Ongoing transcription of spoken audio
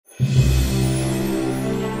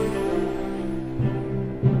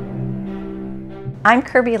I'm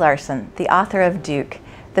Kirby Larson, the author of Duke,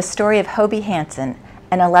 the story of Hobie Hansen,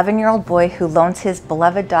 an 11-year-old boy who loans his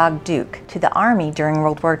beloved dog Duke to the Army during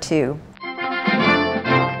World War II.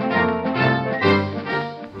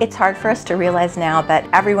 It's hard for us to realize now, but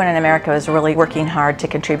everyone in America was really working hard to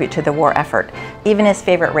contribute to the war effort. Even his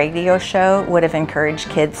favorite radio show would have encouraged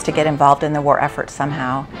kids to get involved in the war effort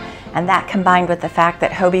somehow. And that, combined with the fact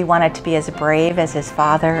that Hobie wanted to be as brave as his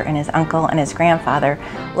father and his uncle and his grandfather,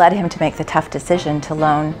 led him to make the tough decision to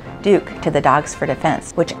loan Duke to the Dogs for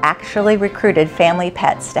Defense, which actually recruited family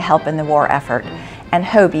pets to help in the war effort. And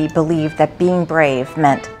Hobie believed that being brave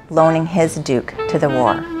meant loaning his Duke to the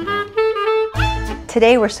war.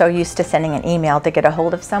 Today we're so used to sending an email to get a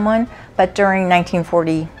hold of someone, but during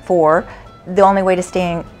 1944, the only way to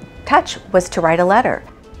stay in touch was to write a letter.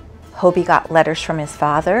 Hobie got letters from his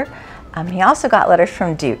father. He also got letters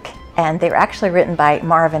from Duke, and they were actually written by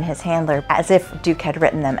Marvin, his handler, as if Duke had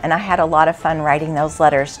written them. And I had a lot of fun writing those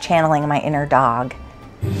letters, channeling my inner dog.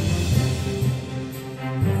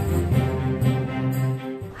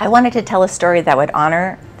 I wanted to tell a story that would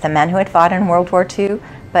honor the men who had fought in World War II,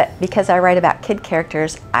 but because I write about kid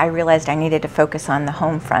characters, I realized I needed to focus on the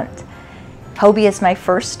home front. Hobie is my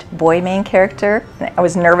first boy main character. I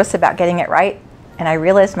was nervous about getting it right, and I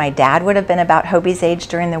realized my dad would have been about Hobie's age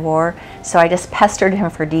during the war, so I just pestered him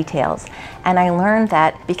for details. And I learned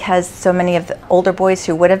that because so many of the older boys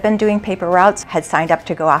who would have been doing paper routes had signed up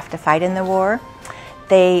to go off to fight in the war,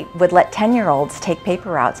 they would let 10-year-olds take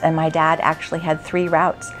paper routes, and my dad actually had 3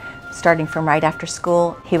 routes. Starting from right after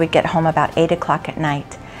school, he would get home about 8 o'clock at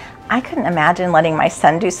night. I couldn't imagine letting my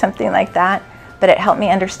son do something like that, but it helped me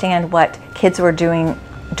understand what kids were doing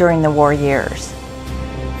during the war years.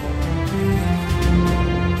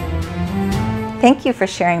 Thank you for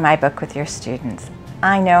sharing my book with your students.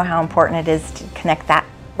 I know how important it is to connect that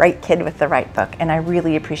right kid with the right book, and I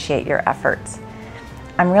really appreciate your efforts.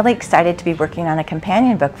 I'm really excited to be working on a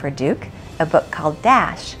companion book for Duke, a book called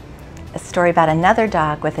Dash, a story about another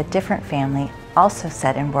dog with a different family, also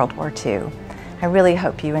set in World War II. I really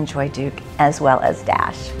hope you enjoy Duke as well as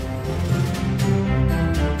Dash.